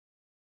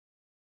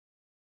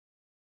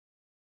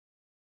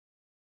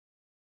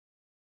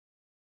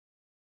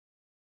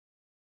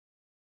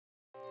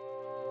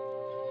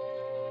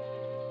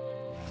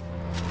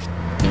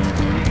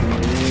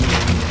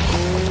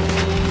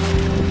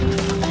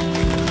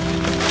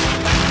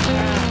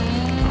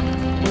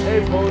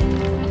sailboat.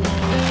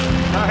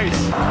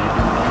 Nice.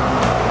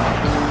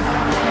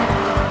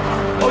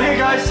 Okay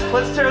guys,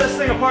 let's tear this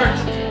thing apart.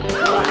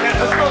 Yeah,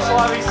 let's go,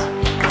 Slavies.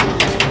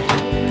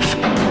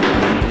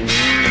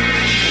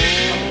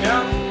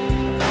 Yeah.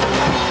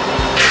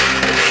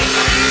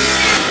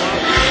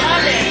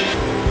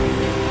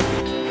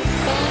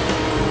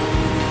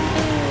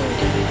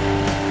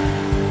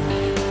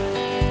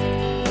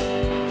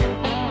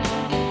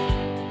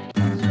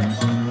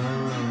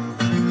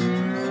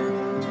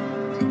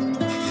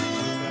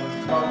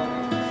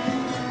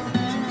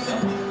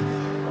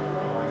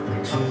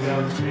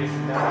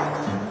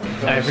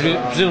 I mean,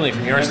 presumably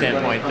from your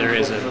standpoint, there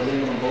is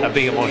a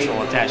big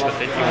emotional attachment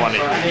that you want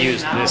to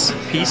use this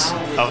piece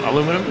of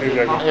aluminum.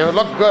 It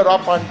looked good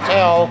up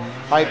until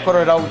I put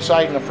it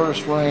outside in the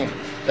first rain.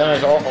 Then I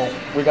said, uh-oh,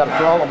 we got a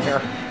problem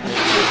here.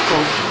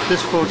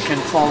 This boat can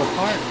fall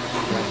apart.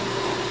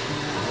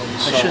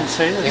 I shouldn't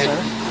say this,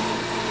 huh?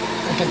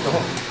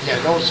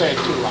 Don't say it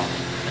too loud.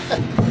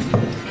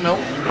 No.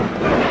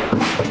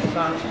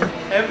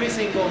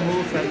 Everything will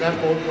move and that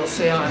boat will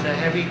sail under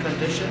heavy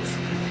conditions,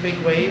 big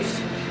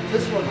waves.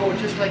 This will go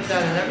just like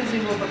that and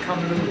everything will become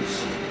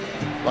loose.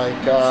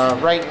 Like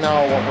right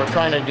now what we're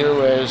trying to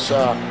do is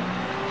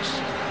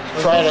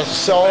try to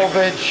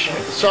salvage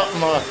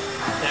something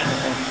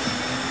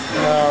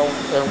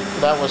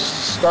that was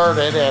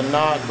started and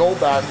not go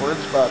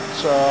backwards, but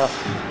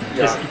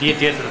yeah. Do you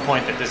get to the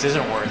point that this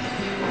isn't worth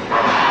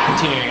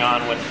continuing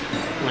on with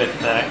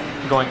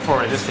going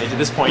forward at this stage? At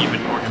this point you've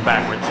been working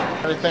backwards.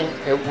 I think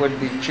it would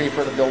be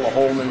cheaper to build a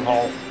whole new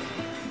hull.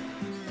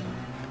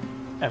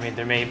 I mean,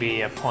 there may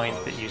be a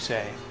point that you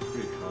say,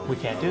 we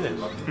can't do this.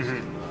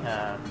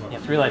 Mm-hmm. You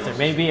have to realize there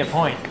may be a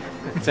point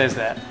that says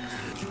that.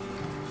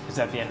 Is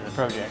that the end of the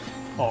project?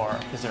 Or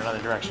is there another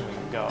direction we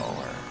can go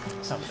or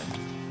something?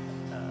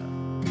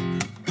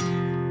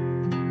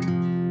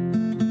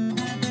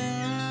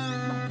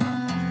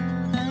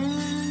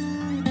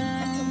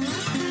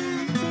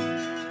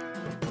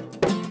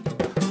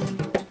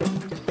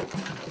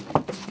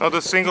 Not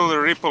a single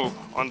ripple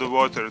on the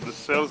water. The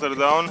sails are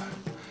down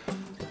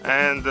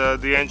and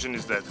the engine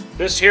is dead.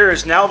 This here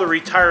is now the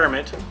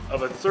retirement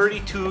of a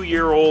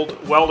 32-year-old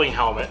welding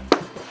helmet.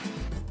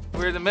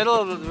 We're in the middle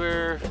of,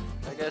 I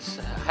guess,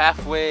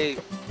 halfway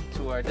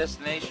to our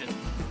destination.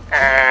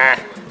 I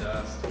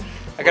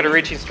got a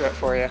reaching strap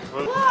for you.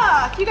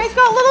 Look, you guys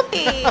got little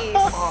piece.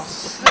 Oh,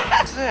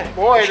 sick.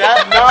 Boy,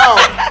 that no.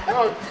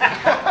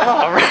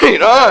 All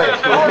right, all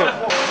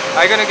right.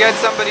 I'm gonna get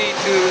somebody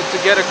to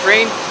get a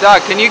crane.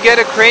 Doc, can you get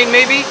a crane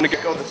maybe?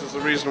 This is the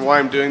reason why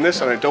I'm doing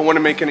this, and I don't want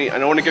to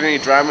get any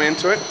drama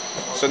into it.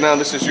 So now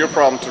this is your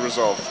problem to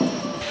resolve.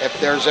 If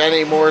there's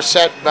any more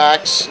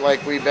setbacks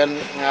like we've been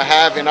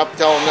having up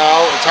till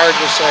now, it's hard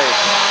to say.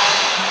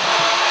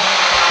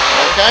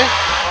 Okay?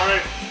 All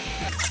right.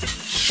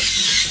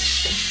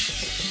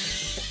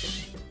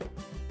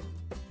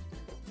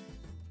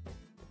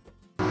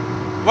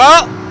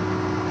 Well,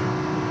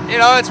 you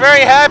know, it's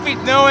very happy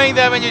knowing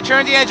that when you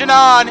turn the engine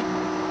on,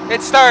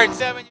 it starts.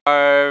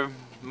 Our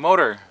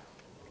motor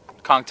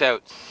conked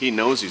out. He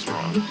knows he's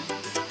wrong.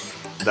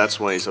 That's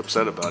why he's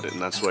upset about it,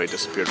 and that's why he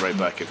disappeared right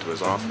back into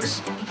his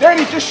office.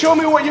 Danny, just show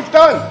me what you've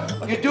done.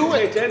 You do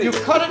it. Hey, Danny. You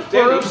cut it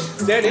Danny,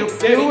 first. Danny, you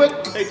Danny. do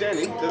it. Hey,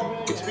 Danny,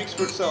 it speaks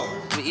for itself.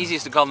 It's the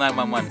easiest to call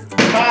 911.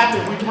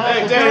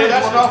 Hey, Danny,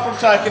 that's not from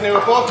tacking. They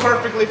were both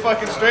perfectly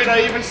fucking straight.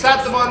 I even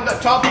sat them on the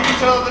top of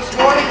each other this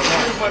morning to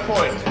prove my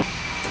point.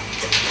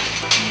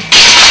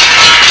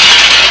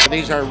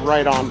 These are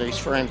right on these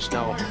frames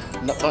now,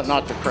 but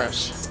not the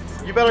Chris.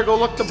 You better go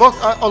look the book.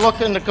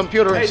 Look in the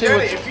computer and Hey, see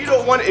Danny,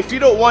 what's... if you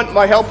don't want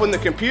my help on the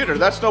computer,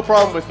 that's no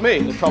problem with me.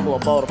 The trouble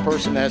about a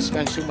person that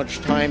spends too much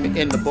time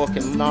in the book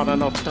and not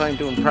enough time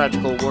doing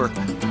practical work.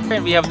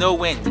 And we have no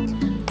wind.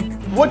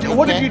 What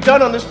have you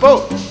done on this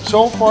boat?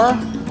 So far,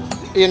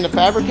 in the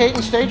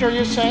fabricating stage, are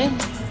you saying?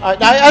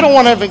 I don't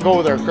want to even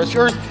go there, Chris.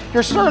 You're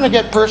starting to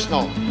get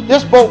personal.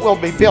 This boat will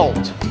be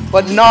built,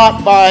 but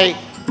not by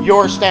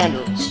your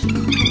standards.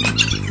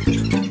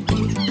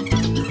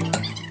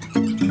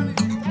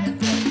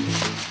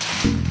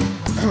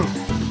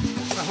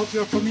 I hope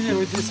you're familiar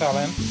with this,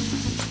 Alan.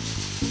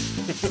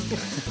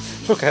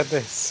 Look at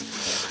this.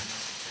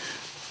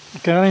 You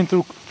can run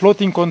into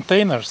floating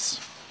containers.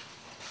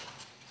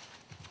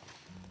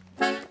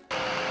 I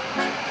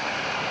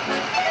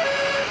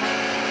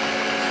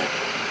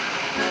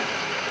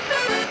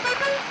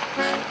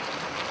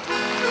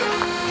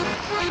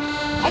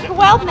can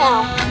weld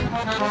now.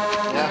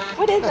 Yeah.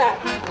 What is that?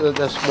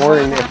 This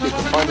morning, if you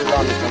can find it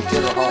on the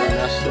computer, how I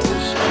messed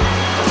those.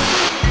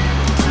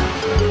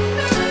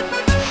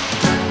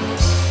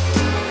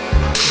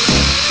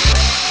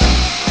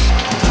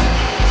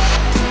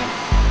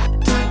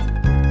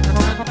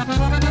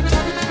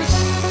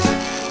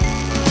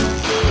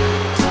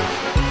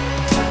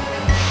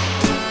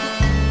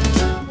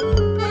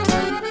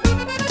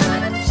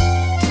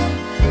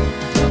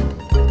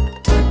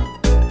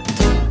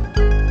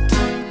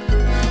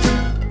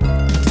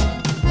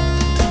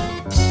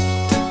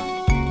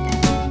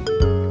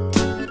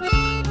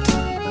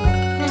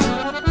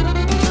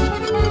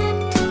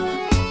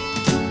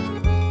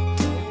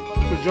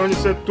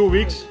 Danny said 2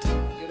 weeks.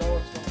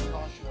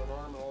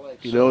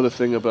 You know the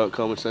thing about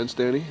common sense,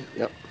 Danny?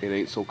 Yep. It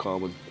ain't so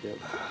common. Yep.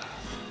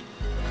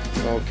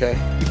 Okay.